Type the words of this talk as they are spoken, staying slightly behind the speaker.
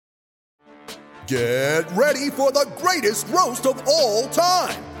Get ready for the greatest roast of all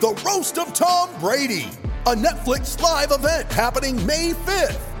time, the Roast of Tom Brady, a Netflix live event happening May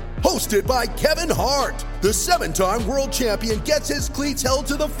 5th. Hosted by Kevin Hart, the 7-time world champion gets his cleats held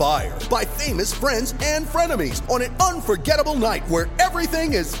to the fire by famous friends and frenemies on an unforgettable night where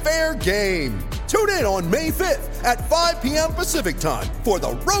everything is fair game. Tune in on May 5th at 5 p.m. Pacific time for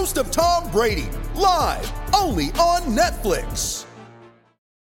the Roast of Tom Brady, live only on Netflix.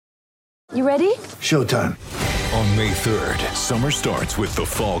 You ready? Showtime. On May 3rd, summer starts with The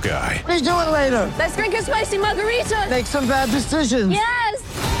Fall Guy. Let's do it later. Let's drink a spicy margarita. Make some bad decisions. Yes!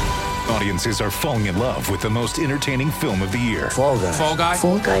 Audiences are falling in love with the most entertaining film of the year. Fall Guy. Fall Guy?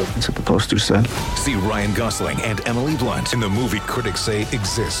 Fall guy. That's what the poster said. See Ryan Gosling and Emily Blunt in the movie critics say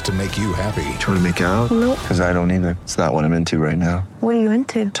exists to make you happy. Trying to make it out? Nope. Because I don't either. It's not what I'm into right now. What are you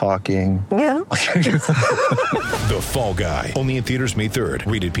into? Talking. Yeah. The Fall Guy. Only in theaters May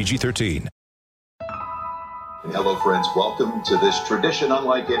 3rd. Rated PG-13. Hello, friends. Welcome to this tradition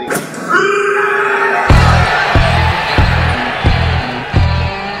unlike any.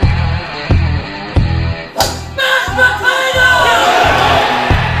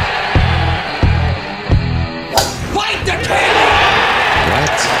 Fight the king!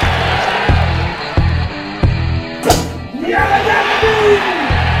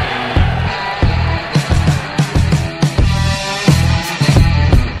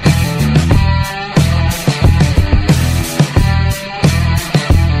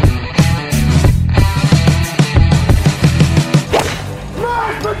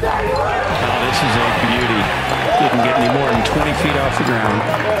 This is a beauty. Didn't get any more than 20 feet off the ground.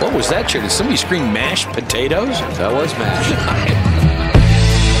 What was that, Chair? Did somebody scream mashed potatoes? That was mashed.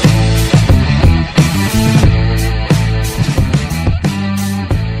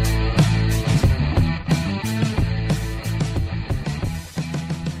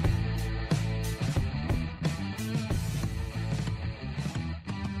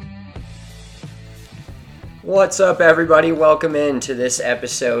 What's up, everybody? Welcome in to this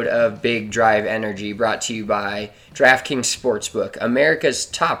episode of Big Drive Energy, brought to you by DraftKings Sportsbook, America's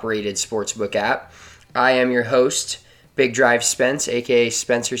top-rated sportsbook app. I am your host, Big Drive Spence, aka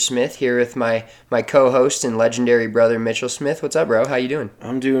Spencer Smith, here with my co-host and legendary brother Mitchell Smith. What's up, bro? How you doing?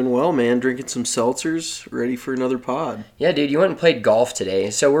 I'm doing well, man. Drinking some seltzers, ready for another pod. Yeah, dude, you went and played golf today.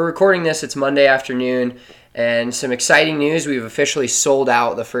 So we're recording this. It's Monday afternoon. And some exciting news, we've officially sold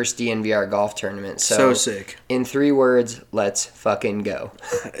out the first DNVR golf tournament. So sick. In 3 words, let's fucking go.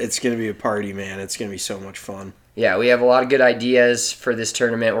 It's going to be a party, man. It's going to be so much fun. Yeah, we have a lot of good ideas for this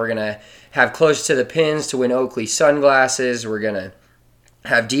tournament. We're going to have close to the pins to win Oakley sunglasses. We're going to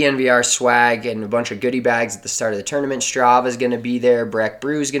have DNVR swag and a bunch of goodie bags at the start of the tournament. Strava's going to be there. Breck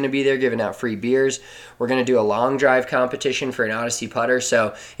Brew's going to be there giving out free beers. We're going to do a long drive competition for an Odyssey putter.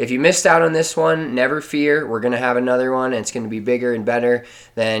 So if you missed out on this one, never fear. We're going to have another one, and it's going to be bigger and better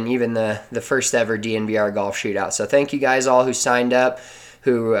than even the first ever DNVR golf shootout. So thank you guys all who signed up,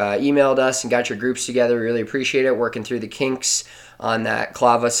 who emailed us and got your groups together. We really appreciate it. Working through the kinks on that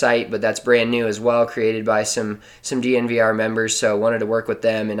Clava site, but that's brand new as well, created by some DNVR members, so wanted to work with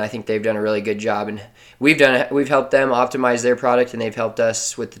them, and I think they've done a really good job, and we've helped them optimize their product, and they've helped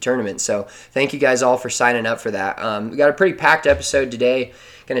us with the tournament. So thank you guys all for signing up for that. We got a pretty packed episode today.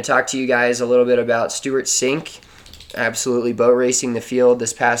 Going to talk to you guys a little bit about Stewart Cink, absolutely boat racing the field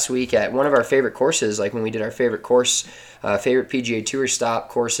this past week at one of our favorite courses, like when we did our favorite course, favorite PGA Tour stop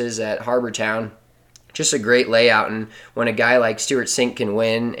courses at Harbour Town. Just a great layout, and when a guy like Stewart Cink can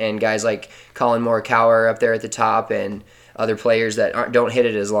win, and guys like Colin Morikawa up there at the top, and other players that don't hit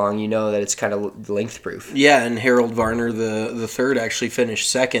it as long, you know that it's kind of length proof. Yeah, and Harold Varner, the third, actually finished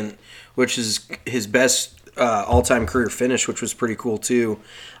second, which is his best all-time career finish, which was pretty cool too,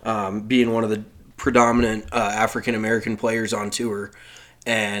 being one of the predominant African-American players on tour.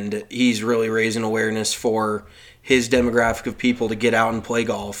 And he's really raising awareness for his demographic of people to get out and play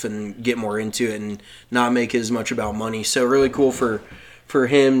golf and get more into it and not make it as much about money. So really cool for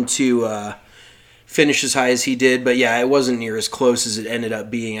him to finish as high as he did. But yeah, it wasn't near as close as it ended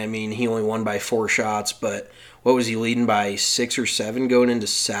up being. I mean, he only won by 4 shots, but what was he leading by, 6 or 7 going into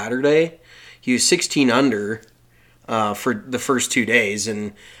Saturday? He was 16 under for the first 2 days,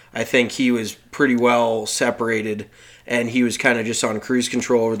 and I think he was pretty well separated, and he was kind of just on cruise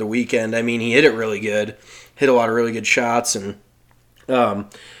control over the weekend. I mean, he hit it really good, hit a lot of really good shots, and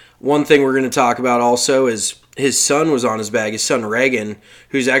one thing we're going to talk about also is his son was on his bag, his son Reagan,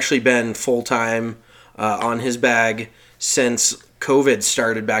 who's actually been full-time on his bag since COVID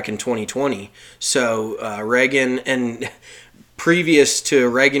started back in 2020. So Reagan, and previous to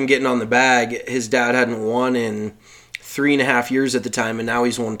Reagan getting on the bag, his dad hadn't won in 3.5 years at the time, and now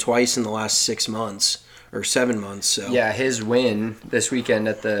he's won twice in the last 6 months or 7 months. So yeah, his win this weekend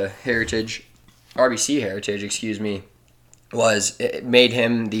at the RBC Heritage, it made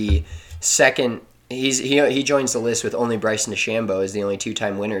him the second. He joins the list with only Bryson DeChambeau as the only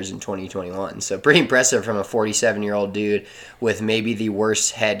 2-time winners in 2021. So pretty impressive from a 47-year-old dude with maybe the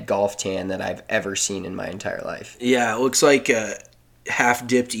worst head golf tan that I've ever seen in my entire life. Yeah, it looks like a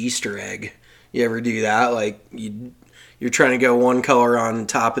half-dipped Easter egg. You ever do that? Like you're trying to go one color on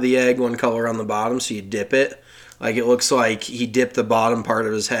top of the egg, one color on the bottom, so you dip it. Like it looks like he dipped the bottom part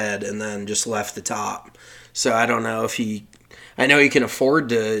of his head and then just left the top. So I don't know if I know he can afford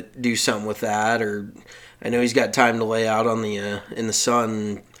to do something with that, or I know he's got time to lay out on the in the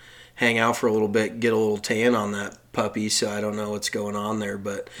sun, hang out for a little bit, get a little tan on that puppy. So I don't know what's going on there,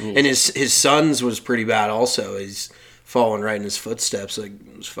 but and his son's was pretty bad also. He's falling right in his footsteps. Like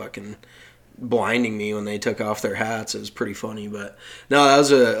it was fucking blinding me when they took off their hats. It was pretty funny, but no, that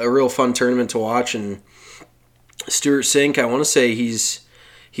was a real fun tournament to watch. And Stewart Cink, I want to say he's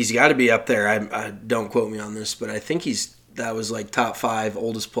got to be up there. I don't quote me on this, but I think that was like top 5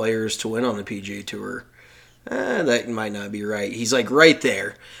 oldest players to win on the PGA Tour. That might not be right. He's like right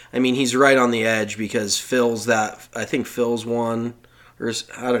there. I mean, he's right on the edge because I think Phil's won, or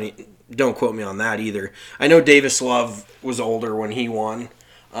don't quote me on that either. I know Davis Love was older when he won.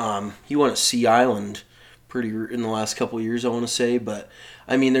 He won at Sea Island in the last couple of years, I want to say. But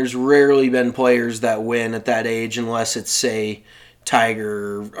I mean, there's rarely been players that win at that age unless it's say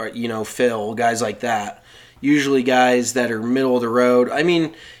Tiger or Phil, guys like that. Usually guys that are middle of the road. I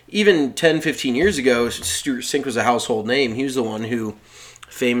mean, even 10, 15 years ago, Stewart Cink was a household name. He was the one who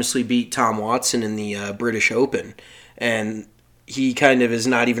famously beat Tom Watson in the British Open. And he kind of is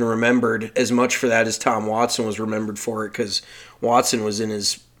not even remembered as much for that as Tom Watson was remembered for it, because Watson was in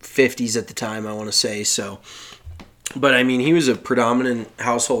his 50s at the time, I want to say. So, but I mean, he was a predominant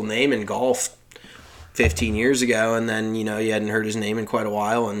household name in golf 15 years ago, and then you hadn't heard his name in quite a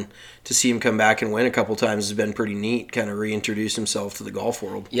while, and to see him come back and win a couple times has been pretty neat. Kind of reintroduce himself to the golf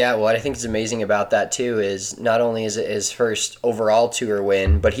world. Yeah, what I think is amazing about that too is not only is it his first overall tour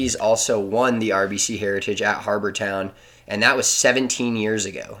win, but he's also won the RBC Heritage at Harbour Town, and that was 17 years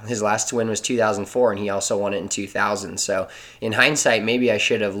ago. His last win was 2004, and he also won it in 2000. So in hindsight, maybe I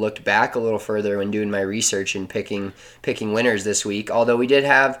should have looked back a little further when doing my research and picking winners this week. Although we did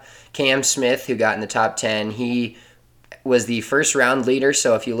have Cam Smith, who got in the top 10. He was the first round leader,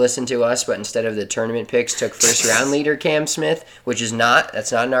 so if you listen to us, but instead of the tournament picks, took first round leader Cam Smith,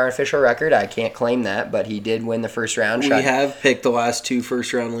 that's not in our official record. I can't claim that, but he did win the first round. We have picked the last 2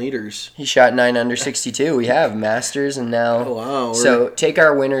 first round leaders. He shot 9 under 62. We have Masters and now. Oh, wow. So take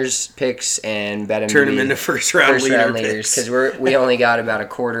our winners picks and bet them. Turn them into first round leaders, because we only got about a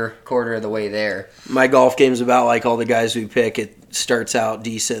quarter of the way there. My golf game's about like all the guys we pick. It starts out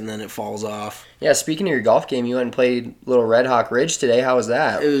decent and then it falls off. Yeah, speaking of your golf game, you went and played Little Red Hawk Ridge today. How was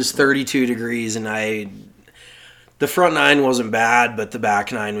that? It was 32 degrees, and the front 9 wasn't bad, but the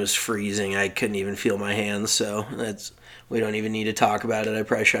back 9 was freezing. I couldn't even feel my hands, so we don't even need to talk about it. I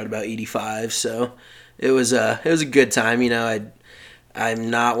probably shot about 85, so it was a good time. I'm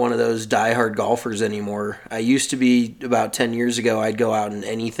not one of those diehard golfers anymore. I used to be. About 10 years ago, I'd go out in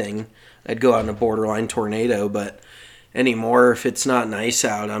anything. I'd go out in a borderline tornado, but anymore, if it's not nice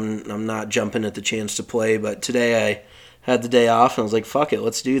out, I'm not jumping at the chance to play. But today I had the day off and I was like, fuck it,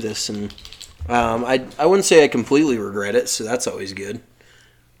 let's do this. And I wouldn't say I completely regret it, so that's always good.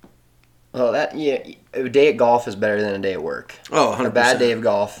 Well, a day at golf is better than a day at work. Oh, 100%. A bad day of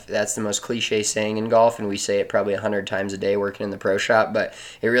golf, that's the most cliche saying in golf, and we say it probably 100 times a day working in the pro shop, but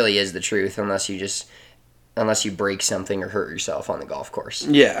it really is the truth unless you break something or hurt yourself on the golf course.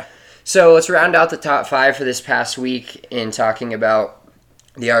 Yeah. So let's round out the top 5 for this past week in talking about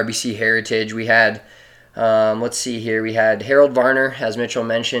the RBC Heritage. We had, let's see here, we had Harold Varner, as Mitchell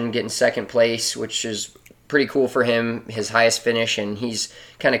mentioned, getting second place, which is pretty cool for him, his highest finish, and he's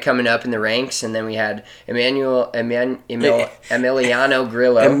kind of coming up in the ranks. And then we had Emiliano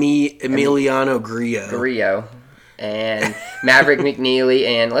Grillo. Emiliano Grillo. And Maverick McNeely.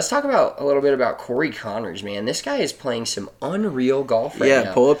 And let's talk a little bit about Corey Connors, man. This guy is playing some unreal golf right now.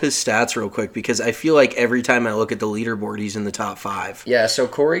 Yeah, pull up his stats real quick, because I feel like every time I look at the leaderboard, he's in the top 5. Yeah, so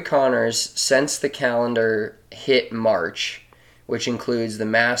Corey Connors, since the calendar hit March, which includes the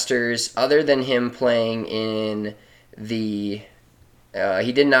Masters, other than him playing in the...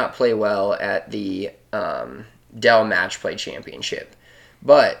 he did not play well at the Dell Match Play Championship.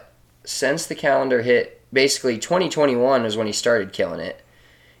 But since the calendar hit... Basically, 2021 is when he started killing it.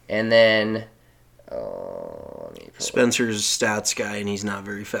 And then Oh, let me pull Spencer's stats guy, and he's not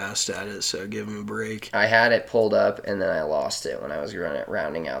very fast at it, so give him a break. I had it pulled up, and then I lost it when I was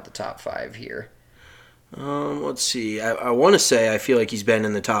rounding out the top 5 here. Let's see. I want to say I feel like he's been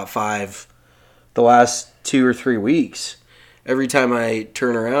in the top 5 the last 2 or 3 weeks. Every time I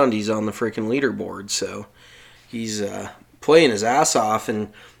turn around, he's on the freaking leaderboard. So he's playing his ass off,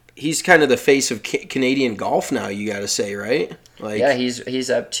 and he's kind of the face of Canadian golf now. You got to say, right? Like, yeah, he's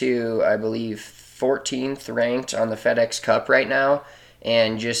up to, I believe, 14th ranked on the FedEx Cup right now,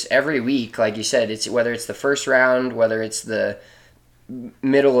 and just every week, like you said, it's whether it's the first round, whether it's the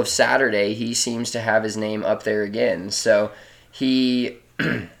middle of Saturday, he seems to have his name up there again. So he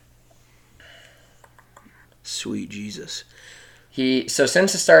sweet Jesus. So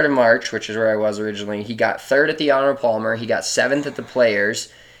since the start of March, which is where I was originally, he got 3rd at the Arnold Palmer, he got 7th at the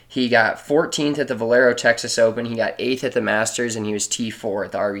Players, he got 14th at the Valero Texas Open, he got 8th at the Masters, and he was T4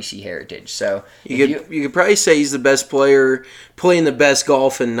 at the RBC Heritage. So you could probably say he's the best player playing the best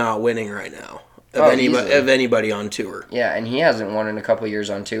golf and not winning right now of anybody on tour. Yeah, and he hasn't won in a couple years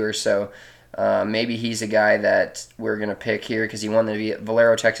on tour, so maybe he's a guy that we're going to pick here because he won the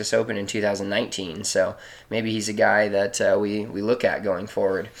Valero Texas Open in 2019. So maybe he's a guy that we look at going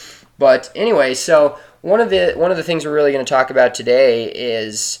forward. But anyway, so one of the things we're really going to talk about today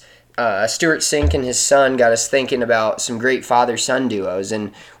is Stuart Sink and his son got us thinking about some great father-son duos,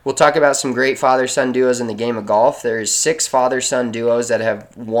 and we'll talk about some great father-son duos in the game of golf. There's 6 father-son duos that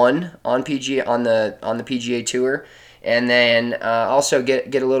have won on PGA on the PGA Tour. And then also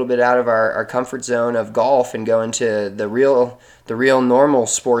get a little bit out of our comfort zone of golf and go into the real normal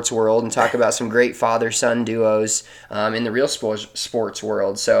sports world and talk about some great father-son duos in the real sports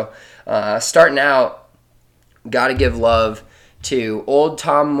world. So starting out, got to give love to old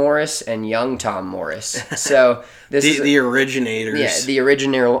Tom Morris and young Tom Morris. So this is the originators. Yeah, the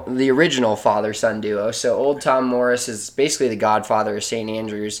original father-son duo. So old Tom Morris is basically the godfather of St.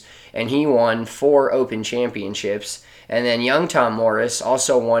 Andrews, and he won 4 Open championships. And then young Tom Morris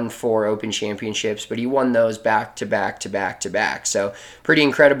also won 4 Open championships, but he won those back to back to back to back. So pretty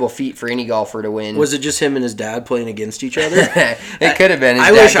incredible feat for any golfer to win. Was it just him and his dad playing against each other? It could have been.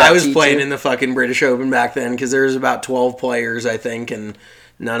 I wish I was playing in the fucking British Open back then, because there was about 12 players, I think, and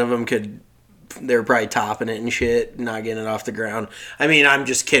none of them could. They were probably topping it and shit, not getting it off the ground. I mean, I'm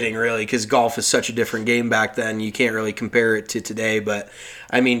just kidding, really, because golf is such a different game back then. You can't really compare it to today. But,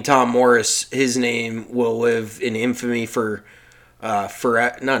 I mean, Tom Morris, his name will live in infamy for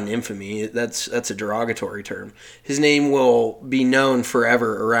not in infamy, that's a derogatory term. His name will be known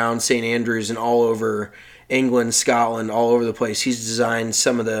forever around St. Andrews and all over England, Scotland, all over the place. He's designed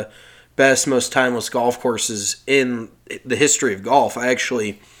some of the best, most timeless golf courses in the history of golf. I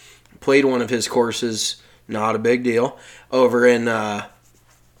actually played one of his courses, not a big deal, over in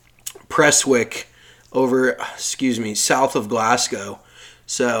Prestwick, south of Glasgow.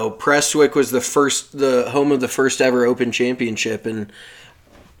 So Prestwick was the home of the first ever Open Championship, and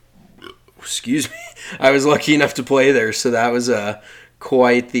I was lucky enough to play there, so that was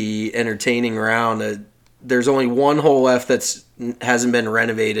quite the entertaining round. There's only one hole left that's hasn't been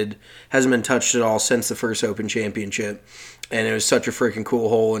renovated, hasn't been touched at all since the first Open Championship. And it was such a freaking cool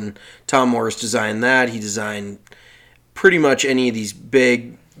hole. And Tom Morris designed that. He designed pretty much any of these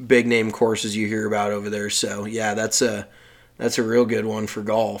big name courses you hear about over there. So yeah, that's a real good one for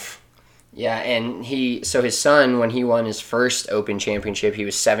golf. Yeah, and his son, when he won his first Open Championship, he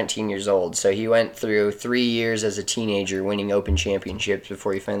was 17 years old. So he went through 3 years as a teenager winning Open Championships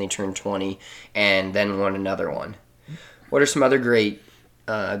before he finally turned 20 and then won another one. What are some other great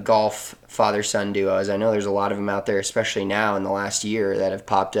golf father-son duos? I know there's a lot of them out there, especially now in the last year, that have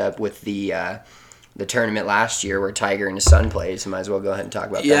popped up with the tournament last year where Tiger and his son played. So might as well go ahead and talk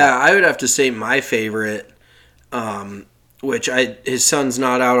about that. Yeah, I would have to say my favorite, his son's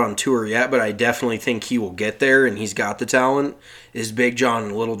not out on tour yet, but I definitely think he will get there, and he's got the talent, is Big John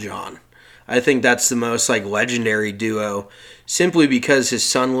and Little John. I think that's the most legendary duo, simply because his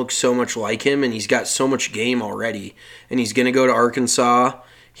son looks so much like him, and he's got so much game already. And he's going to go to Arkansas.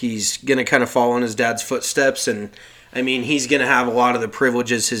 He's going to kind of follow in his dad's footsteps, and I mean, he's going to have a lot of the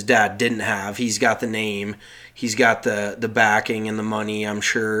privileges his dad didn't have. He's got the name, he's got the backing and the money, I'm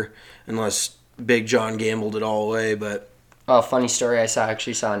sure, unless Big John gambled it all away. But funny story I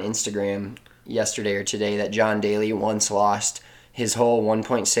actually saw on Instagram yesterday or today that John Daly once lost his whole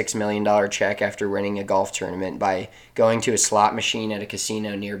 $1.6 million check after winning a golf tournament by going to a slot machine at a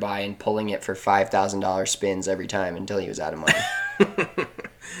casino nearby and pulling it for $5,000 spins every time until he was out of money.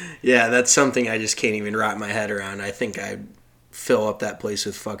 Yeah, that's something I just can't even wrap my head around. I think I'd fill up that place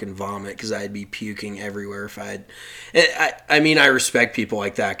with fucking vomit because I'd be puking everywhere if I mean, I respect people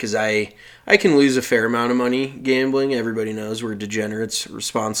like that because I can lose a fair amount of money gambling. Everybody knows we're degenerates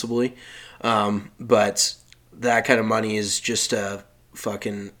responsibly. But that kind of money is just a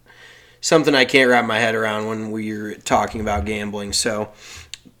fucking something I can't wrap my head around when we're talking about gambling. So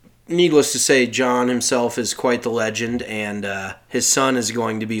needless to say, John himself is quite the legend, and his son is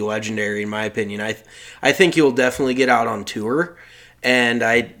going to be legendary in my opinion. I think he'll definitely get out on tour, and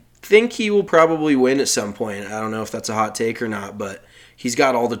I think he will probably win at some point. I don't know if that's a hot take or not, but he's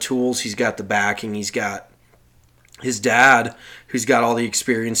got all the tools, he's got the backing, he's got his dad, who's got all the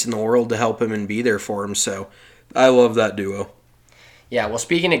experience in the world to help him and be there for him. So I love that duo. Yeah, well,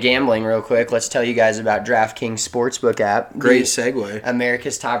 speaking of gambling real quick, let's tell you guys about DraftKings Sportsbook app. Great segue.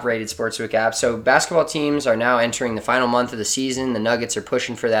 America's top-rated sportsbook app. So basketball teams are now entering the final month of the season. The Nuggets are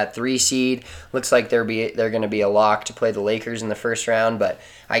pushing for that 3 seed. Looks like they're going to be a lock to play the Lakers in the first round, but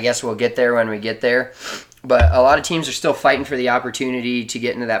I guess we'll get there when we get there. But a lot of teams are still fighting for the opportunity to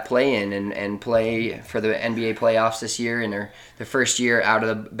get into that play-in and play for the NBA playoffs this year in their first year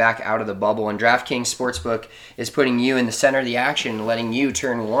back out of the bubble. And DraftKings Sportsbook is putting you in the center of the action, letting you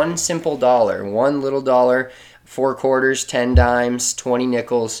turn one simple dollar, one little dollar, 4 quarters, 10 dimes, 20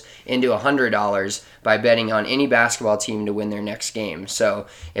 nickels into $100 by betting on any basketball team to win their next game. So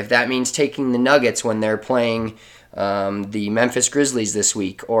if that means taking the Nuggets when they're playing the Memphis Grizzlies this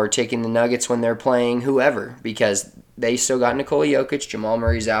week, or taking the Nuggets when they're playing whoever, because they still got Nikola Jokic, Jamal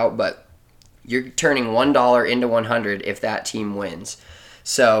Murray's out, but you're turning $1 into 100 if that team wins.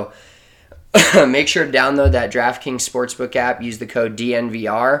 So make sure to download that DraftKings Sportsbook app, use the code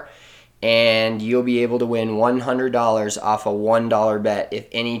DNVR, and you'll be able to win $100 off a $1 bet if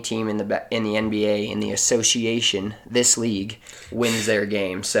any team in the NBA, in the association, this league, wins their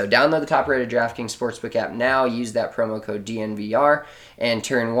game. So download the top-rated DraftKings Sportsbook app now, use that promo code DNVR, and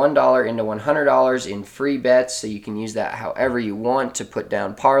turn $1 into $100 in free bets, so you can use that however you want to put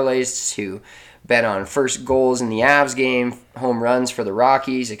down parlays, to bet on first goals in the Avs game, home runs for the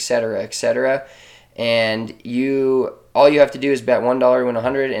Rockies, etc., etc. And all you have to do is bet $1 to win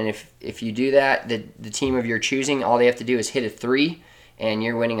 100, and if you do that, the team of your choosing, all they have to do is hit a 3, and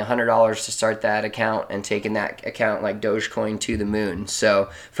you're winning $100 to start that account and taking that account like Dogecoin to the moon. So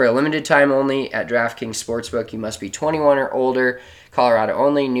for a limited time only at DraftKings Sportsbook, you must be 21 or older, Colorado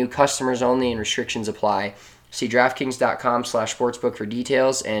only, new customers only, and restrictions apply. See DraftKings.com/sportsbook for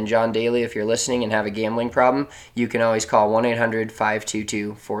details. And John Daly, if you're listening and have a gambling problem, you can always call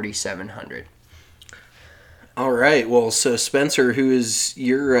 1-800-522-4700. All right. Well, so Spencer, who is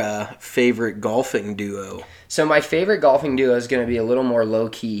your favorite golfing duo? So my favorite golfing duo is going to be a little more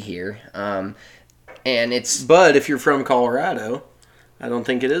low-key here. And it's... But if you're from Colorado, I don't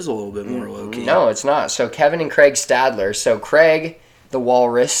think it is a little bit more low-key. No, it's not. So Kevin and Craig Stadler. So Craig, the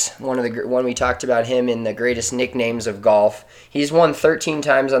Walrus, one we talked about him in the greatest nicknames of golf. He's won 13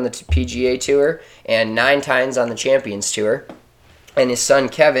 times on the PGA Tour and 9 times on the Champions Tour. And his son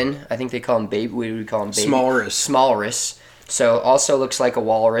Kevin, I think they call him Baby. We would call him Baby. Smallrus. So also looks like a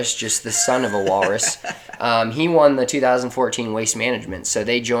walrus, just the son of a walrus. He won the 2014 Waste Management. So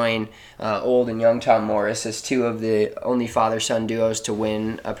they join old and young Tom Morris as 2 of the only father-son duos to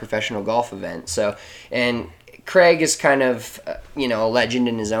win a professional golf event. So, and Craig is kind of a legend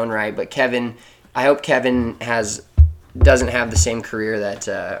in his own right, but Kevin, I hope Kevin doesn't have the same career that,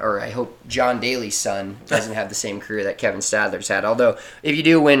 or I hope John Daly's son doesn't have the same career that Kevin Stadler's had. Although, if you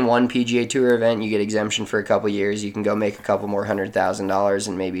do win one PGA Tour event, you get exemption for a couple years. You can go make a couple more $100,000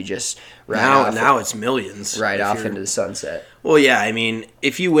 and maybe just now it's millions. Right off into the sunset. Well, yeah, I mean,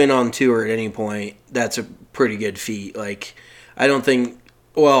 if you win on tour at any point, that's a pretty good feat. Like, I don't think...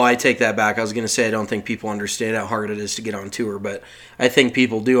 Well, I take that back. I was going to say I don't think people understand how hard it is to get on tour, but I think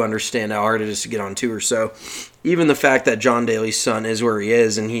people do understand how hard it is to get on tour. So even the fact that John Daly's son is where he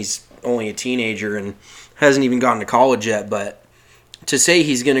is and he's only a teenager and hasn't even gone to college yet, but to say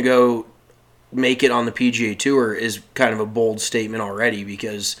he's going to go make it on the PGA Tour is kind of a bold statement already,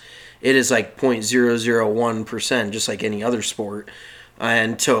 because it is like 0.001%, just like any other sport.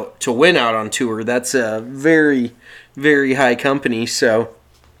 And to win out on tour, that's a very, very high company. So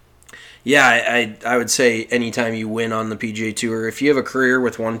yeah, I would say anytime you win on the PGA Tour, if you have a career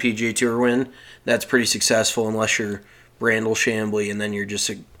with one PGA Tour win, that's pretty successful, unless you're Brandel Chambly and then you're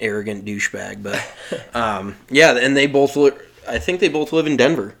just an arrogant douchebag. But yeah, and I think they both live in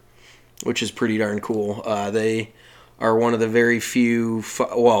Denver, which is pretty darn cool. They are one of the very few,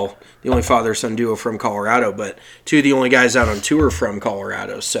 the only father-son duo from Colorado, but 2 of the only guys out on tour from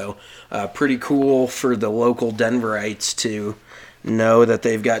Colorado. So pretty cool for the local Denverites to know that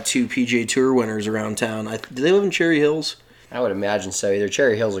they've got 2 PGA Tour winners around town. Do they live in Cherry Hills? I would imagine so. Either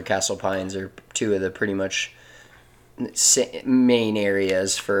Cherry Hills or Castle Pines are two of the pretty much main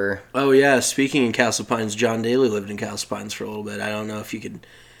areas for... Oh, yeah. Speaking of Castle Pines, John Daly lived in Castle Pines for a little bit. I don't know if you could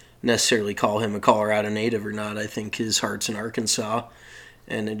necessarily call him a Colorado native or not. I think his heart's in Arkansas,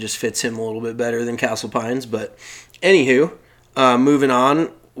 and it just fits him a little bit better than Castle Pines. But anywho, moving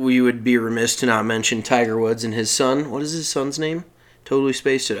on, we would be remiss to not mention Tiger Woods and his son. What is his son's name? Totally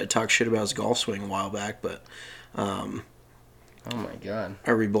spaced it. I talked shit about his golf swing a while back, but... oh my god.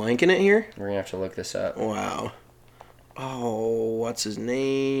 Are we blanking it here? We're going to have to look this up. Wow. Oh, what's his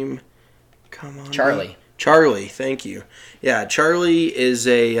name? Come on. Charlie. Man. Charlie, thank you. Yeah, Charlie is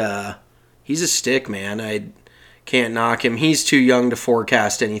he's a stick, man. I can't knock him. He's too young to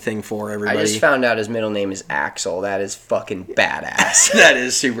forecast anything for everybody. I just found out his middle name is Axel. That is fucking badass. That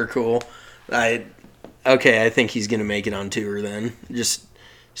is super cool. I think he's going to make it on tour then. Just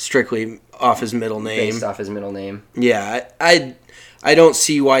strictly off his middle name. Based off his middle name. Yeah, I don't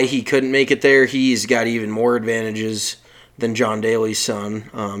see why he couldn't make it there. He's got even more advantages than John Daly's son.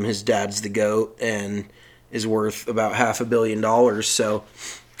 His dad's the GOAT and is worth about $500 million. So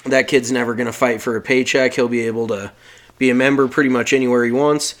that kid's never going to fight for a paycheck. He'll be able to be a member pretty much anywhere he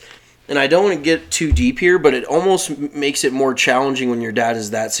wants. And I don't want to get too deep here, but it almost makes it more challenging when your dad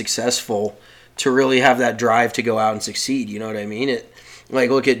is that successful to really have that drive to go out and succeed. You know what I mean? Like,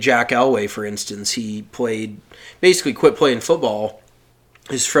 look at Jack Elway, for instance. He basically quit playing football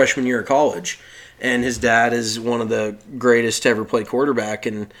his freshman year of college. And his dad is one of the greatest to ever play quarterback.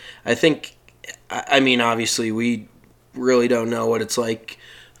 And I think, obviously we really don't know what it's like.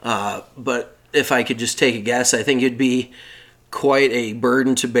 But if I could just take a guess, I think it'd be quite a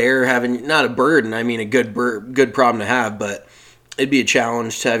burden to bear having, not a burden, a good problem to have, but it'd be a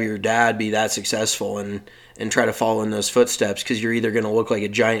challenge to have your dad be that successful and try to follow in those footsteps, because you're either going to look like a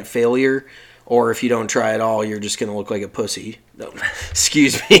giant failure, or if you don't try at all, you're just going to look like a pussy. No,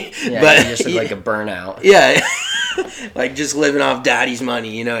 excuse me. Yeah, but, you just look like a burnout. Yeah, like just living off daddy's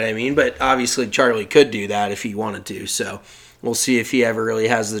money, you know what I mean? But obviously Charlie could do that if he wanted to, so we'll see if he ever really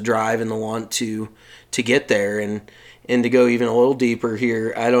has the drive and the want to get there. And to go even a little deeper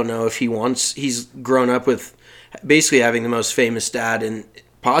here, I don't know if he's grown up with basically having the most famous dad in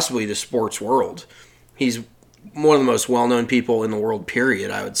possibly the sports world. He's one of the most well-known people in the world,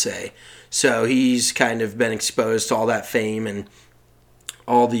 period, I would say. So he's kind of been exposed to all that fame and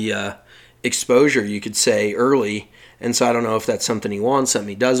all the exposure, you could say, early. And so I don't know if that's something he wants, something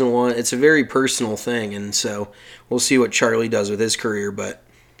he doesn't want. It's a very personal thing, and so we'll see what Charlie does with his career. But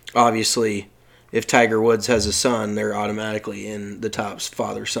obviously, if Tiger Woods has a son, they're automatically in the top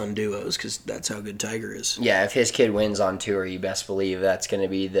father-son duos, because that's how good Tiger is. Yeah, if his kid wins on tour, you best believe that's going to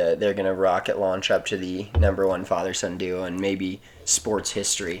be they're going to rocket launch up to the #1 father-son duo and maybe sports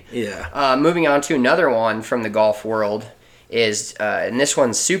history. Yeah. Moving on to another one from the golf world is, and this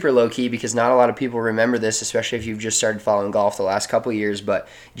one's super low-key because not a lot of people remember this, especially if you've just started following golf the last couple of years, but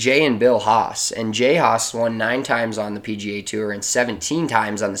Jay and Bill Haas. And Jay Haas won 9 times on the PGA Tour and 17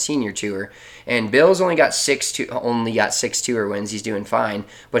 times on the Senior Tour. And Bill's only got 6 tour wins. He's doing fine.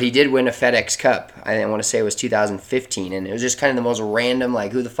 But he did win a FedEx Cup. I want to say it was 2015. And it was just kind of the most random,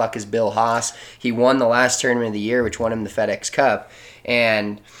 like, who the fuck is Bill Haas? He won the last tournament of the year, which won him the FedEx Cup.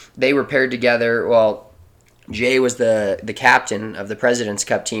 And they were paired together. Well, Jay was the captain of the President's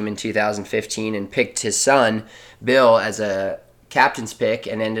Cup team in 2015 and picked his son, Bill, as a captain's pick,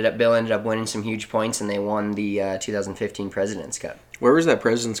 and Bill ended up winning some huge points, and they won the 2015 President's Cup. Where was that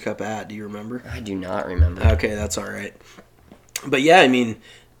President's Cup at? Do you remember? I do not remember. Okay, that's all right. But yeah,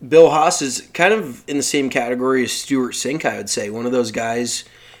 Bill Haas is kind of in the same category as Stuart Sink, I would say. One of those guys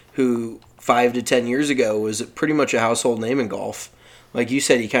who 5 to 10 years ago was pretty much a household name in golf. Like you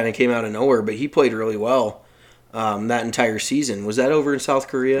said, he kind of came out of nowhere, but he played really well. That entire season. Was that over in South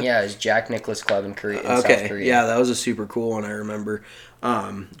Korea? Yeah, it was Jack Nicklaus Club in South Korea. Yeah, that was a super cool one, I remember.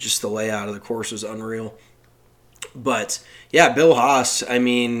 Just the layout of the course was unreal. But, yeah, Bill Haas, I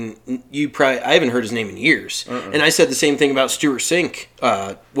haven't heard his name in years. And I said the same thing about Stuart Sink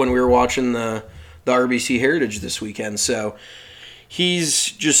when we were watching the RBC Heritage this weekend. So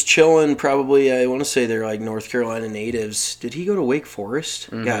he's just chilling, probably. I want to say they're like North Carolina natives. Did he go to Wake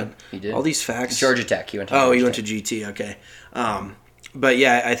Forest? Mm-hmm. God, he did. All these facts. Georgia Tech. He went to GT. Okay. But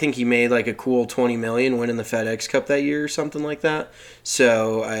yeah, I think he made like a cool $20 million winning the FedEx Cup that year or something like that.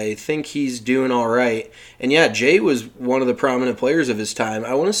 So I think he's doing all right. And yeah, Jay was one of the prominent players of his time.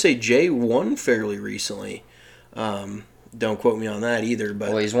 I want to say Jay won fairly recently. Don't quote me on that either.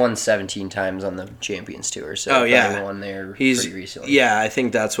 But he's won 17 times on the Champions Tour. So he won there pretty recently. Yeah, I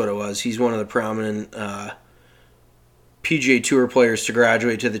think that's what it was. He's one of the prominent PGA Tour players to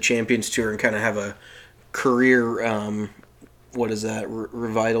graduate to the Champions Tour and kind of have a career what is that?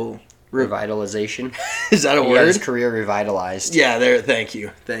 Revitalization. Is that a He word? had his career revitalized. Yeah, there. Thank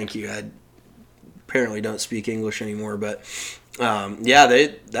you. I apparently don't speak English anymore, but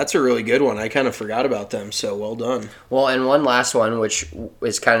that's a really good one. I kind of forgot about them, so well done. Well, and one last one, which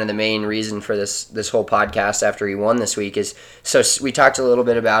is kind of the main reason for this whole podcast after he won this week, is so we talked a little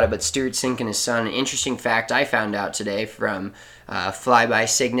bit about it, but Stuart Sink and his son. An interesting fact I found out today from Flyby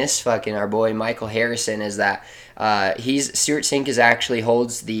Cygnus, fucking our boy Michael Harrison, is that Stuart Sink actually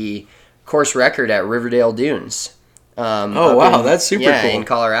holds the course record at Riverdale Dunes. That's super cool. In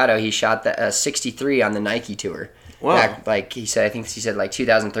Colorado, he shot the 63 on the Nike Tour. Wow. Back, like he said, I think he said like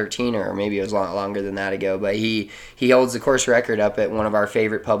 2013, or maybe it was longer than that ago. But he holds the course record up at one of our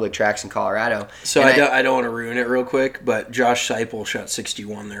favorite public tracks in Colorado. So I don't want to ruin it real quick, but Josh Seipel shot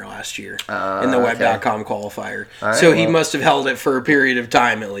 61 there last year in the Web.com qualifier. Right, so he must have held it for a period of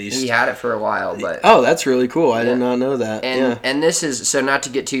time at least. He had it for a while, but that's really cool. I did not know that. And this is, so not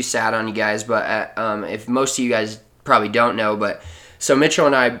to get too sad on you guys, but if most of you guys probably don't know, but. So Mitchell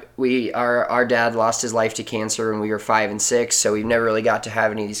and I, our dad lost his life to cancer when we were 5 and 6, so we've never really got to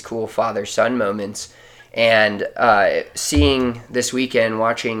have any of these cool father-son moments. And seeing this weekend,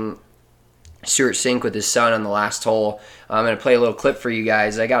 watching Stuart Sink with his son on the last hole, I'm going to play a little clip for you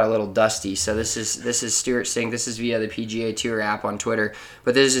guys. I got a little dusty, so this is Stuart Sink. This is via the PGA Tour app on Twitter,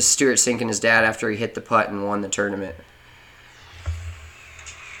 but this is Stuart Sink and his dad after he hit the putt and won the tournament.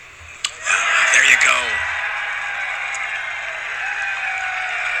 There you go.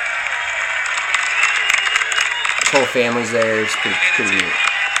 Whole family's there. It's pretty neat. What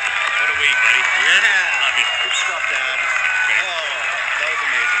a week, buddy. Yeah. Love you. Good stuff, Dad. Okay. Oh, that was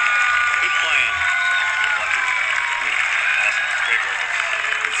amazing. Good playing. Love you. Awesome. Great work.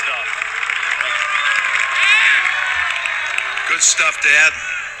 Good stuff. Thanks. Good stuff, Dad.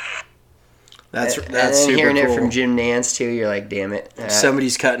 That's and super hearing cool. it from Jim Nance too, you're like, damn it.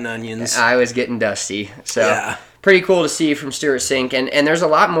 Somebody's cutting onions. I was getting dusty. So yeah. Pretty cool to see from Stuart Sink. And there's a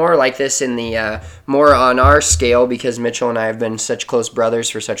lot more like this in the more on our scale, because Mitchell and I have been such close brothers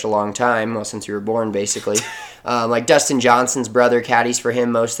for such a long time, well, since we were born, basically. Like Dustin Johnson's brother caddies for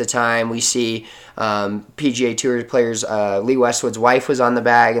him most of the time. We see PGA Tour players, Lee Westwood's wife was on the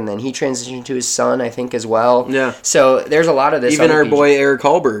bag, and then he transitioned to his son, I think, as well. Yeah. So there's a lot of this. Even our boy Eric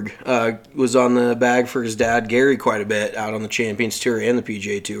Hallberg was on the bag for his dad, Gary, quite a bit out on the Champions Tour and the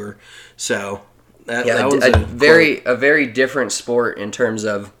PGA Tour. So that was a very different sport in terms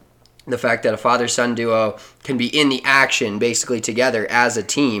of the fact that a father-son duo can be in the action basically together as a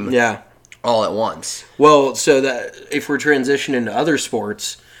team. Yeah. All at once. Well, so that if we're transitioning to other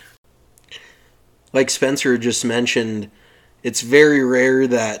sports, like Spencer just mentioned, it's very rare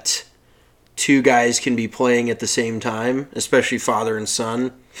that two guys can be playing at the same time, especially father and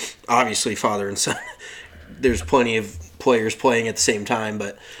son. Obviously, father and son. There's plenty of players playing at the same time,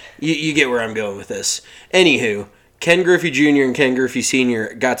 but you get where I'm going with this. Anywho, Ken Griffey Jr. and Ken Griffey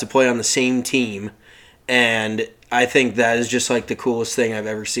Sr. got to play on the same team, and I think that is just like the coolest thing I've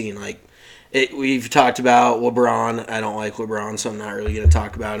ever seen. Like, we've talked about LeBron. I don't like LeBron, so I'm not really going to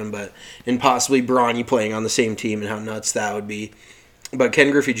talk about him, and possibly Bronny playing on the same team and how nuts that would be. But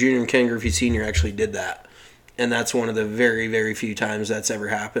Ken Griffey Jr. and Ken Griffey Sr. actually did that, and that's one of the very, very few times that's ever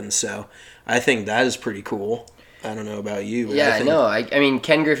happened. So I think that is pretty cool. I don't know about you. But yeah, I mean,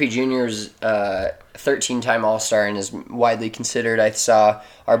 Ken Griffey Jr. is 13-time All-Star and is widely considered. I saw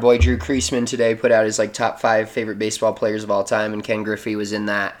our boy Drew Creasman today put out his top 5 favorite baseball players of all time, and Ken Griffey was in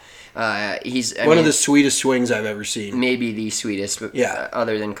that. He's one of the sweetest swings I've ever seen. Maybe the sweetest, but yeah.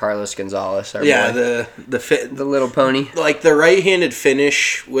 Other than Carlos Gonzalez. Boy. The little pony. Like the right-handed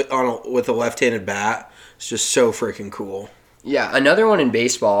finish with a left-handed bat. It's just so freaking cool. Yeah, another one in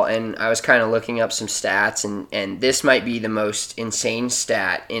baseball, and I was kind of looking up some stats, and this might be the most insane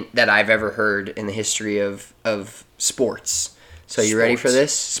stat that I've ever heard in the history of sports. So you ready for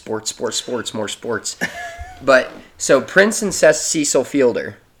this? Sports, more sports. But, so Prince and Cecil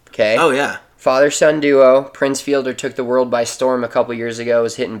Fielder, okay? Oh, yeah. Father-son duo. Prince Fielder took the world by storm a couple years ago,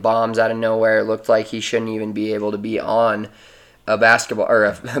 was hitting bombs out of nowhere. It looked like he shouldn't even be able to be on a basketball or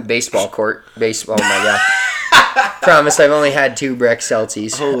a baseball court. Oh, my God. Promise, I've only had 2 Breck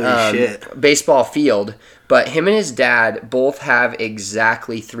Celtics. Holy shit. Baseball field. But him and his dad both have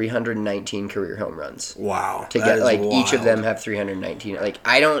exactly 319 career home runs. Wow. Wild. Each of them have 319.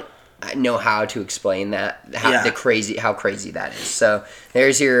 I don't know how to explain that. How crazy that is. So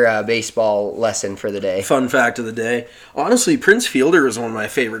there's your baseball lesson for the day. Fun fact of the day. Honestly, Prince Fielder is one of my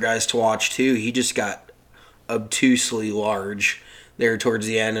favorite guys to watch too. He just got obtusely large there towards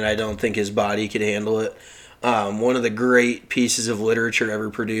the end, and I don't think his body could handle it. One of the great pieces of literature ever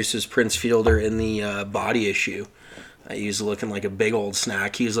produced is Prince Fielder in the Body issue. He was looking like a big old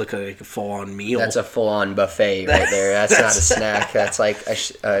snack. He was looking like a full-on meal. That's a full-on buffet right there. That's not a snack. That's like a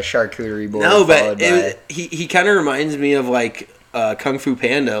charcuterie board. No, but he kind of reminds me of like Kung Fu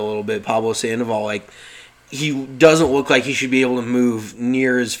Panda a little bit, Pablo Sandoval. Like, he doesn't look like he should be able to move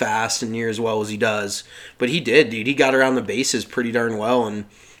near as fast and near as well as he does. But he did, dude. He got around the bases pretty darn well and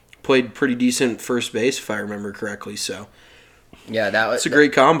played pretty decent first base, if I remember correctly. So, yeah, it's a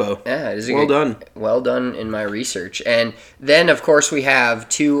great combo. Yeah, it is done. Well done in my research. And then, of course, we have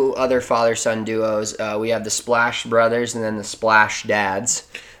two other father-son duos. We have the Splash Brothers and then the Splash Dads.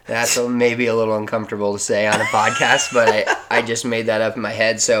 That's maybe a little uncomfortable to say on a podcast, but I just made that up in my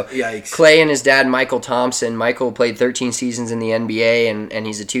head. So Yikes. Clay and his dad, Michael Thompson. Michael played 13 seasons in the NBA, and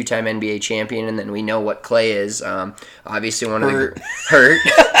he's a two-time NBA champion. And then we know what Clay is. Obviously,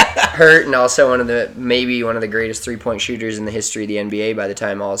 hurt, and also one of the greatest three-point shooters in the history of the NBA by the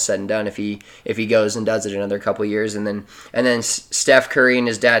time all is said and done. If he goes and does it another couple years, and then Steph Curry and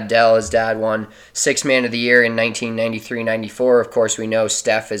his dad Dell. His dad won Sixth Man of the Year in 1993-94. Of course, we know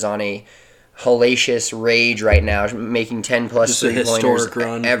Steph is on a hellacious rage right now, making 10-plus three-pointers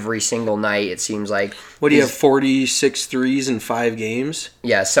every single night, it seems like. What do you have, 46 threes in 5 games?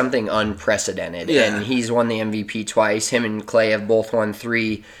 Yeah, something unprecedented. Yeah. And he's won the MVP twice. Him and Clay have both won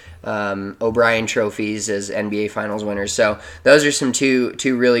 3 O'Brien trophies as NBA Finals winners. So those are some two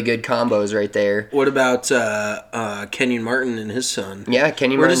really good combos right there. What about Kenyon Martin and his son? Yeah,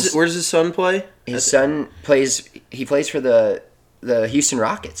 Kenyon Martin. Where does his son play? His son plays for the Houston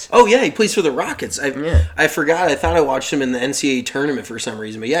Rockets. Oh, yeah, he plays for the Rockets. I forgot. I thought I watched him in the NCAA tournament for some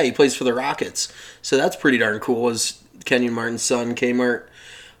reason. But, yeah, he plays for the Rockets. So that's pretty darn cool. As Kenyon Martin's son, Kmart,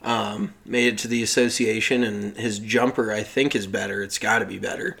 made it to the association, and his jumper, I think, is better. It's got to be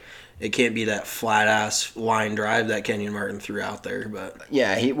better. It can't be that flat-ass line drive that Kenyon Martin threw out there. But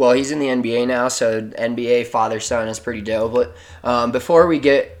yeah, he's in the NBA now, so NBA father-son is pretty dope. But before we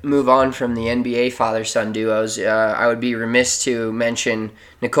move on from the NBA father-son duos, I would be remiss to mention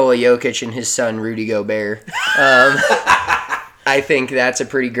Nikola Jokic and his son Rudy Gobert. I think that's a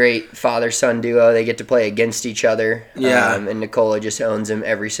pretty great father-son duo. They get to play against each other. Yeah. And Nikola just owns him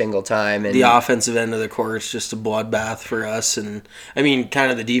every single time. And the offensive end of the court is just a bloodbath for us. And, I mean,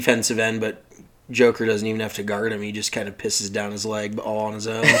 kind of the defensive end, but Joker doesn't even have to guard him. He just kind of pisses down his leg all on his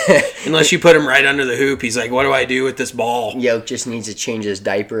own. Unless you put him right under the hoop, he's like, what do I do with this ball? Joke just needs to change his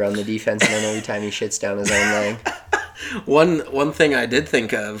diaper on the defensive end every time he shits down his own leg. One thing I did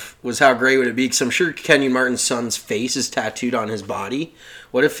think of was how great would it be, because I'm sure Kenyon Martin's son's face is tattooed on his body.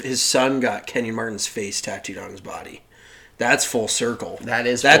 What if his son got Kenyon Martin's face tattooed on his body? That's full circle.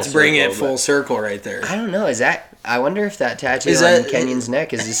 That's bringing it full circle right there. I don't know. I wonder if that tattoo on Kenyon's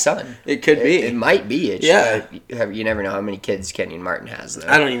neck is his son. It could be. It might be. Yeah. You never know how many kids Kenyon Martin has, though.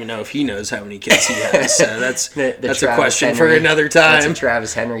 I don't even know if he knows how many kids he has. So that's a question Henry, for another time. That's a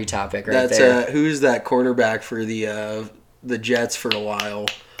Travis Henry topic there. Who's that cornerback for the Jets for a while?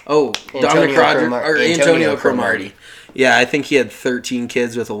 Oh, Antonio Cromartie. Yeah, I think he had 13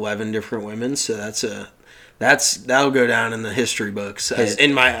 kids with 11 different women. So that'll go down in the history books.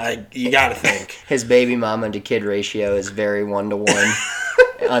 You got to think his baby mama to kid ratio is very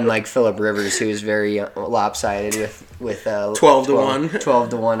 1-to-1, unlike Phillip Rivers, who is very lopsided with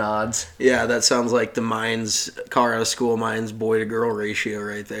 12-to-1 odds. Yeah, that sounds like the Colorado School Mines boy to girl ratio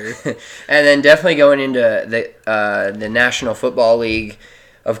right there. And then definitely going into the National Football League,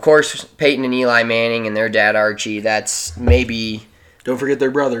 of course, Peyton and Eli Manning and their dad Archie. That's maybe. Don't forget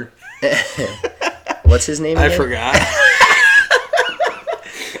their brother. What's his name again? I forgot.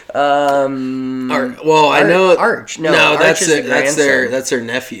 I know Arch. No, that's Arch their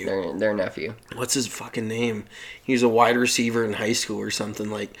nephew. Their nephew. What's his fucking name? He was a wide receiver in high school or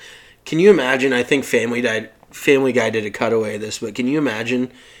something. Like, can you imagine? I think Family Guy did a cutaway of this, but can you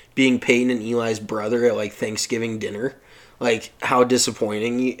imagine being Peyton and Eli's brother at like Thanksgiving dinner? Like, how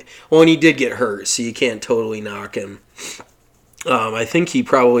disappointing. And he did get hurt, so you can't totally knock him. I think he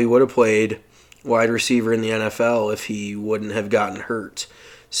probably would have played wide receiver in the NFL if he wouldn't have gotten hurt.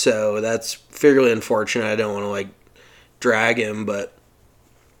 So that's fairly unfortunate. I don't want to drag him, but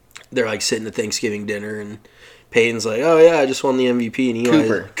they're sitting at Thanksgiving dinner and Peyton's like, "Oh yeah, I just won the MVP," and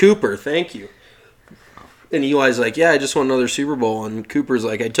Eli's Cooper, thank you. And Eli's like, "Yeah, I just won another Super Bowl," and Cooper's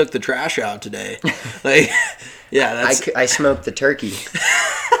like, "I took the trash out today." Yeah, I smoked the turkey.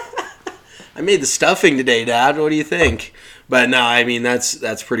 I made the stuffing today, Dad. What do you think? But no, I mean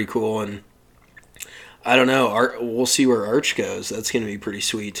that's pretty cool, and I don't know. We'll see where Arch goes. That's going to be pretty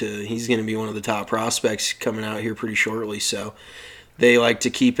sweet too. He's going to be one of the top prospects coming out here pretty shortly. So They like to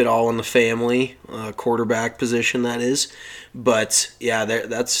keep it all in the family, quarterback position, that is. But, yeah,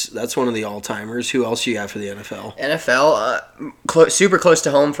 that's one of the all-timers. Who else you got for the NFL? NFL, super close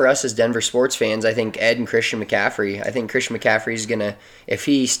to home for us as Denver sports fans. I think Ed and Christian McCaffrey. I think Christian McCaffrey's going to, if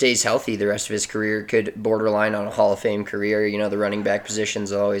he stays healthy the rest of his career, could borderline on a Hall of Fame career. You know, the running back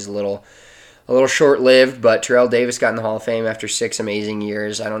position's always a little short-lived, but Terrell Davis got in the Hall of Fame after 6 amazing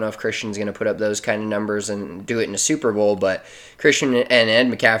years. I don't know if Christian's going to put up those kind of numbers and do it in a Super Bowl, but Christian and Ed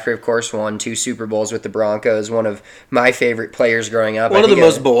McCaffrey, of course, won 2 Super Bowls with the Broncos. One of my favorite players growing up. One of the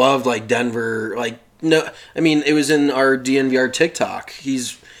most beloved, like Denver, like no, I mean it was in our DNVR TikTok.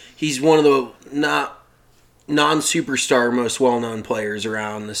 He's one of the non-superstar most well-known players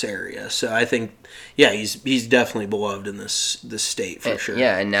around this area. So I think, yeah, he's definitely beloved in this state for sure.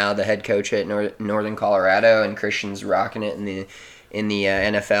 Yeah, and now the head coach at Northern Colorado, and Christian's rocking it in the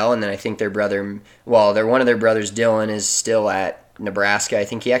NFL. And then I think one of their brothers, Dylan, is still at Nebraska. I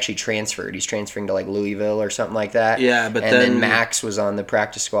think he actually transferred. He's transferring to like Louisville or something like that. Yeah, but then Max was on the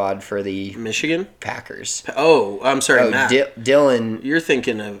practice squad for the Michigan Packers. Oh, I'm sorry, Matt. Dylan. You're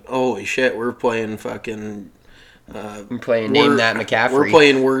thinking of, holy shit, we're playing fucking. We're playing Name That McCaffrey. We're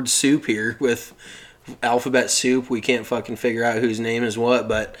playing word soup here with alphabet soup. We can't fucking figure out whose name is what,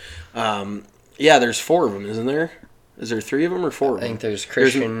 but yeah, there's 4 of them, isn't there? Is there 3 of them or 4 of them? I think there's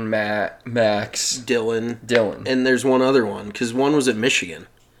Christian, Max, Dylan, and there's one other one because one was at Michigan.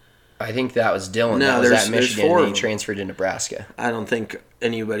 I think that was Dylan. No, that was there's at Michigan. 4 and he transferred to Nebraska. I don't think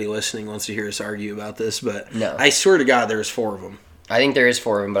anybody listening wants to hear us argue about this, but no. I swear to God, there's 4 of them. I think there is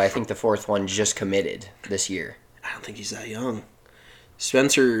 4 of them, but I think the 4th one just committed this year. I don't think he's that young.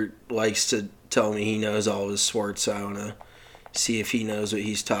 Spencer likes to tell me he knows all of his sports, so I want to see if he knows what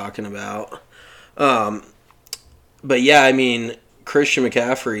he's talking about. But yeah, I mean, Christian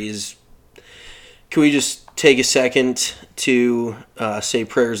McCaffrey is... Can we just take a second to say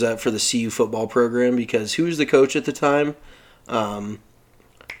prayers up for the CU football program? Because who was the coach at the time? What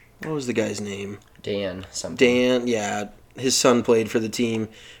was the guy's name? Dan something. Dan, yeah. His son played for the team.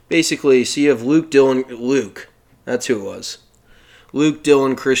 Basically, so you have Luke, that's who it was. Luke,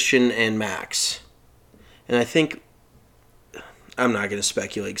 Dylan, Christian, and Max. And I think... I'm not going to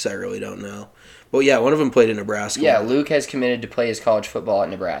speculate because I really don't know. But yeah, one of them played in Nebraska. Yeah, Luke has committed to play his college football at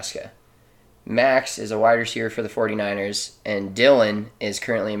Nebraska. Max is a wide receiver for the 49ers, and Dylan is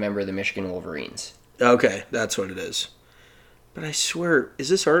currently a member of the Michigan Wolverines. Okay, that's what it is. But I swear, is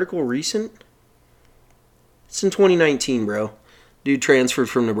this article recent? It's in 2019, bro. Dude transferred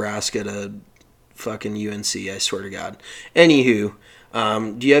from Nebraska to fucking UNC, I swear to God. Anywho,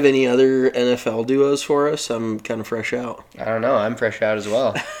 do you have any other NFL duos for us? I'm kind of fresh out. I don't know. I'm fresh out as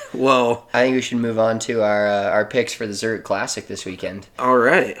well. Well, I think we should move on to our picks for the Zurich Classic this weekend. All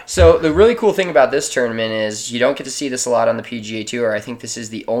right. So the really cool thing about this tournament is you don't get to see this a lot on the PGA Tour. I think this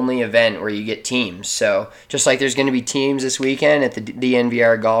is the only event where you get teams. So just like there's going to be teams this weekend at the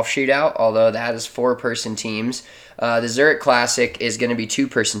DNVR Golf Shootout, although that is 4-person teams, the Zurich Classic is going to be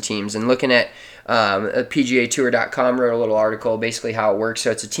 2-person teams. And looking at PGAtour.com wrote a little article, basically how it works.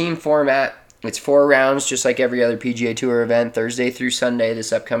 So it's a team format. It's 4 rounds, just like every other PGA Tour event, Thursday through Sunday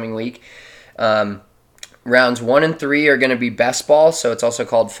this upcoming week. Rounds 1 and 3 are going to be best ball, so it's also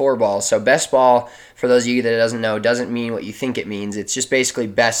called 4 ball. So best ball, for those of you that doesn't know, doesn't mean what you think it means. It's just basically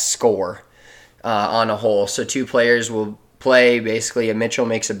best score on a hole. So 2 players will play. Basically, a Mitchell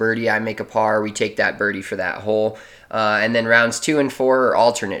makes a birdie, I make a par. We take that birdie for that hole. And then rounds 2 and 4 are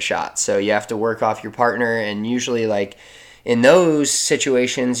alternate shots. So you have to work off your partner, and usually, like, in those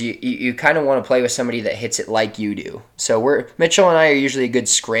situations, you kind of want to play with somebody that hits it like you do. So Mitchell and I are usually a good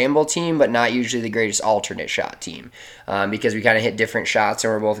scramble team, but not usually the greatest alternate shot team because we kind of hit different shots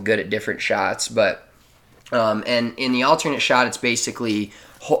and we're both good at different shots. But and in the alternate shot, it's basically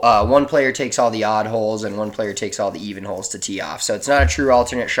one player takes all the odd holes and one player takes all the even holes to tee off. So it's not a true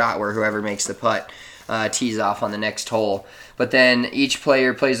alternate shot where whoever makes the putt tees off on the next hole. But then each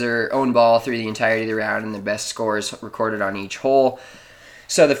player plays their own ball through the entirety of the round, and the best score is recorded on each hole.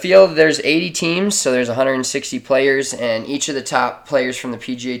 So the field, there's 80 teams, so there's 160 players, and each of the top players from the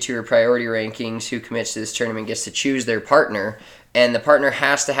PGA Tour priority rankings who commits to this tournament gets to choose their partner, and the partner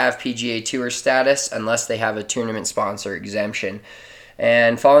has to have PGA Tour status unless they have a tournament sponsor exemption.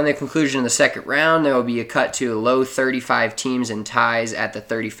 And following the conclusion of the second round, there will be a cut to a low 35 teams and ties at the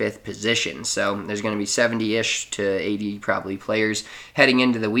 35th position. So there's going to be 70-ish to 80 probably players heading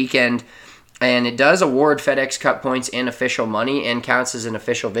into the weekend. And it does award FedEx Cup points and official money and counts as an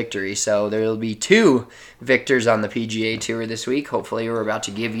official victory. So there will be 2 victors on the PGA Tour this week. Hopefully we're about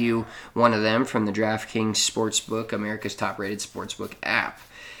to give you one of them from the DraftKings Sportsbook, America's top-rated sportsbook app.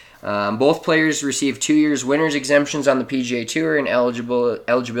 Both players receive 2 years winners exemptions on the PGA Tour and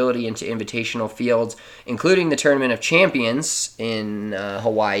eligibility into invitational fields, including the Tournament of Champions in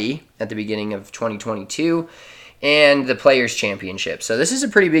Hawaii at the beginning of 2022 and the Players' Championship. So this is a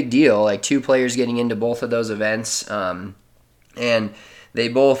pretty big deal, like 2 players getting into both of those events. And they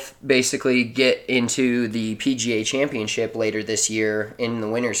both basically get into the PGA Championship later this year in the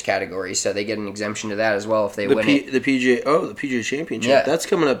winners category, so they get an exemption to that as well if they win it. The PGA Championship. Yeah. That's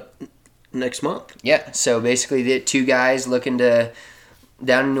coming up next month. Yeah, so basically the 2 guys down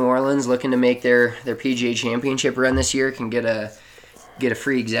in New Orleans looking to make their PGA Championship run this year can get a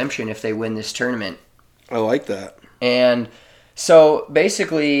free exemption if they win this tournament. I like that. And so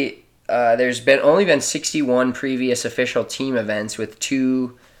basically there's only been 61 previous official team events with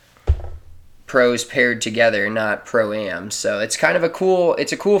 2 pros paired together, not pro-am. So it's kind of a cool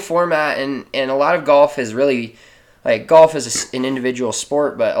format, and a lot of golf is really, like, golf is an individual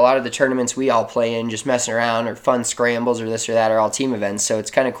sport, but a lot of the tournaments we all play in, just messing around or fun scrambles or this or that, are all team events. So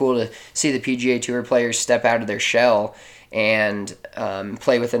it's kind of cool to see the PGA Tour players step out of their shell and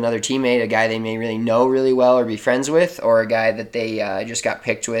play with another teammate, a guy they may really know really well or be friends with, or a guy that they just got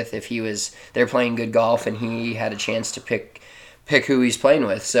picked with if they're playing good golf and he had a chance to pick who he's playing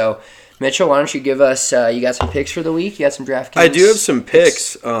with. So Mitchell, why don't you give us, you got some picks for the week? You got some DraftKings? I do have some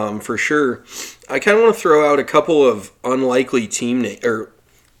picks for sure. I kind of want to throw out a couple of unlikely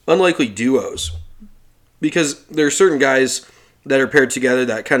unlikely duos, because there are certain guys that are paired together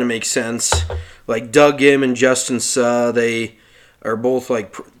that kind of make sense. Like Doug Gim and Justin Suh, they are both I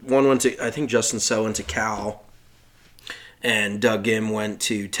think Justin Suh went to Cal, and Doug Gim went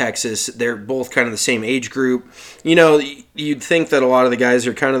to Texas. They're both kind of the same age group. You know, you'd think that a lot of the guys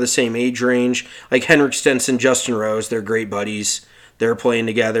are kind of the same age range. Like Henrik Stenson, Justin Rose, they're great buddies. They're playing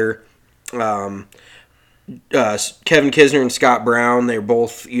together. Kevin Kisner and Scott Brown, they're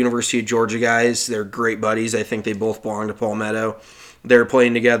both University of Georgia guys. They're great buddies. I think they both belong to Palmetto. They're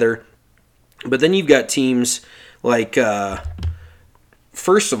playing together. But then you've got teams like,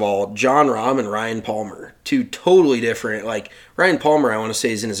 first of all, John Rahm and Ryan Palmer. 2 totally different. Like, Ryan Palmer, I want to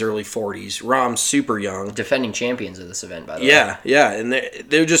say, is in his early 40s. Rahm's super young. Defending champions of this event, by the way. Yeah. And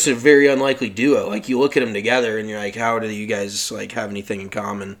they're just a very unlikely duo. Like, you look at them together, and you're like, how do you guys, like, have anything in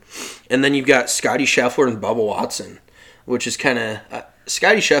common? And then you've got Scotty Scheffler and Bubba Watson, which is kind of...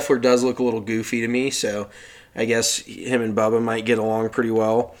 Scotty Scheffler does look a little goofy to me, so I guess him and Bubba might get along pretty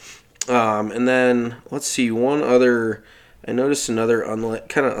well. And then, let's see, I noticed another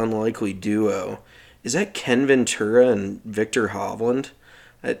kind of unlikely duo. Is that Ken Ventura and Victor Hovland?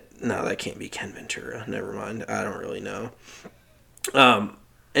 No, that can't be Ken Ventura. Never mind. I don't really know.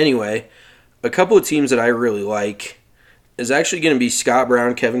 Anyway, a couple of teams that I really like is actually going to be Scott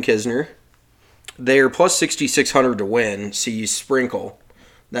Brown, Kevin Kisner. They are plus 6,600 to win, so you sprinkle.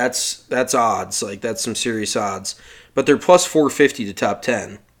 That's odds. Like, that's some serious odds. But they're plus 450 to top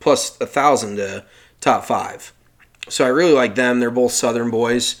 10. Plus 1,000 to top 5. So I really like them. They're both Southern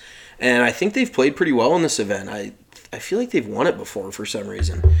boys, and I think they've played pretty well in this event. I feel like they've won it before for some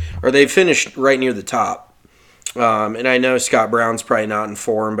reason, or they've finished right near the top. And I know Scott Brown's probably not in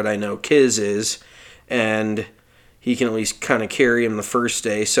form, but I know Kiz is, and he can at least kind of carry him the first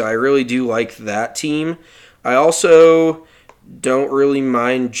day. So I really do like that team. I also don't really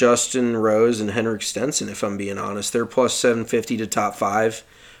mind Justin Rose and Henrik Stenson, if I'm being honest. They're plus 750 to top 5.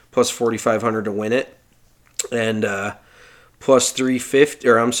 Plus 4,500 to win it, and plus 350.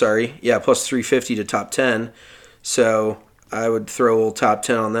 Plus 350 to top 10. So I would throw a little top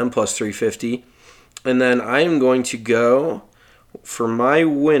 10 on them, plus 350, and then I am going to go for my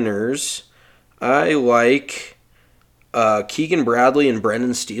winners. I like Keegan Bradley and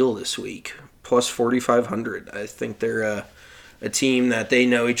Brendan Steele this week, plus 4,500. I think they're a team that they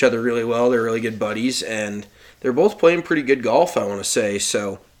know each other really well. They're really good buddies, and they're both playing pretty good golf, I want to say.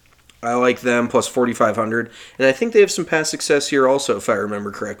 So I like them, plus 4,500. And I think they have some past success here also, if I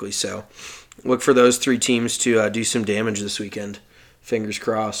remember correctly. So look for those 3 teams to do some damage this weekend. Fingers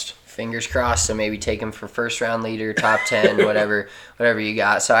crossed. Fingers crossed. So maybe take them for first round leader, top 10, whatever you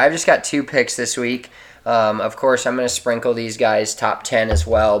got. So I've just got 2 picks this week. Of course, I'm going to sprinkle these guys top 10 as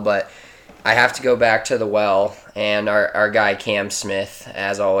well, but I have to go back to the well, and our guy Cam Smith,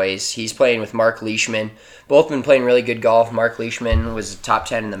 as always, he's playing with Mark Leishman. Both been playing really good golf. Mark Leishman was top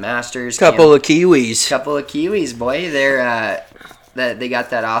 10 in the Masters. Couple of Kiwis, boy. They got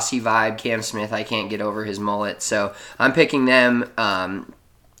that Aussie vibe. Cam Smith, I can't get over his mullet, so I'm picking them.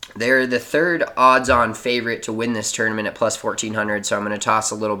 They're the 3rd odds-on favorite to win this tournament at plus 1,400, so I'm going to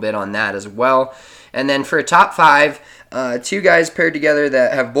toss a little bit on that as well. And then for a top 5, 2 guys paired together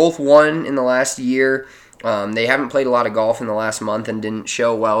that have both won in the last year. They haven't played a lot of golf in the last month and didn't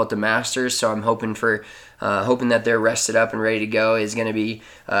show well at the Masters, so I'm hoping that they're rested up and ready to go. Is going to be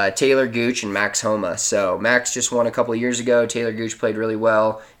Taylor Gooch and Max Homa. So Max just won a couple of years ago. Taylor Gooch played really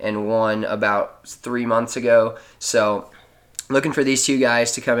well and won about 3 months ago. So looking for these two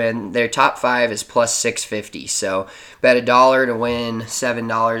guys to come in. Their top 5 is plus 650. So bet $1 to win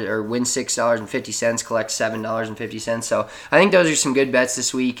 $7 or win $6.50, collect $7.50. So I think those are some good bets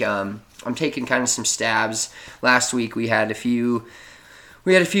this week. I'm taking kind of some stabs. Last week we had a few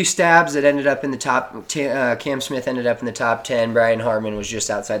stabs that ended up in the top. Cam Smith ended up in the top 10. Brian Harmon was just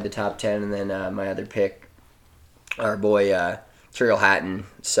outside the top 10, and then my other pick, our boy Tyrrell Hatton,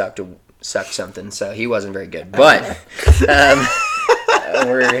 sucked something, so he wasn't very good. But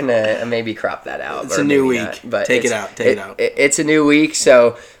we're gonna maybe crop that out. It's a new week. But take it out. It's a new week,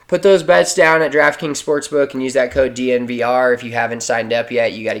 so put those bets down at DraftKings Sportsbook and use that code DNVR. If you haven't signed up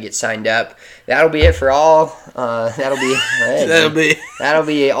yet, you got to get signed up. That'll be it for all. That'll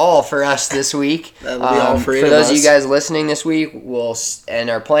be all for us this week. That'll be all for those of you guys listening this week, and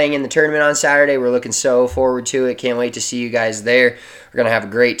are playing in the tournament on Saturday. We're looking so forward to it. Can't wait to see you guys there. We're gonna have a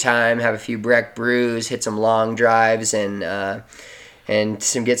great time. Have a few Breck brews, hit some long drives, and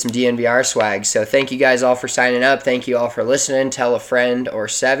get some DNVR swag. So thank you guys all for signing up. Thank you all for listening. Tell a friend or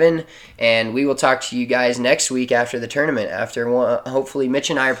 7. And we will talk to you guys next week after the tournament. Hopefully Mitch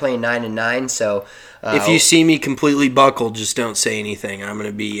and I are playing 9 and 9. So if you see me completely buckled, just don't say anything. I'm going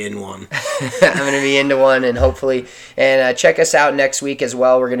to be in one. I'm going to be into one, and hopefully. And check us out next week as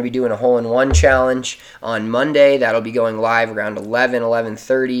well. We're going to be doing a hole-in-one challenge on Monday. That'll be going live around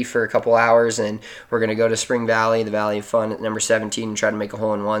 11:30 for a couple hours, and we're going to go to Spring Valley, the Valley of Fun at number 17, and try to make a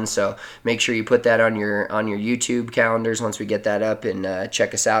hole-in-one. So make sure you put that on your YouTube calendars once we get that up, and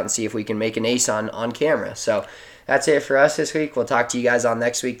check us out and see if we can make an ace on camera. So that's it for us this week. We'll talk to you guys all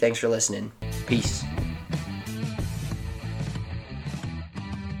next week. Thanks for listening. Peace.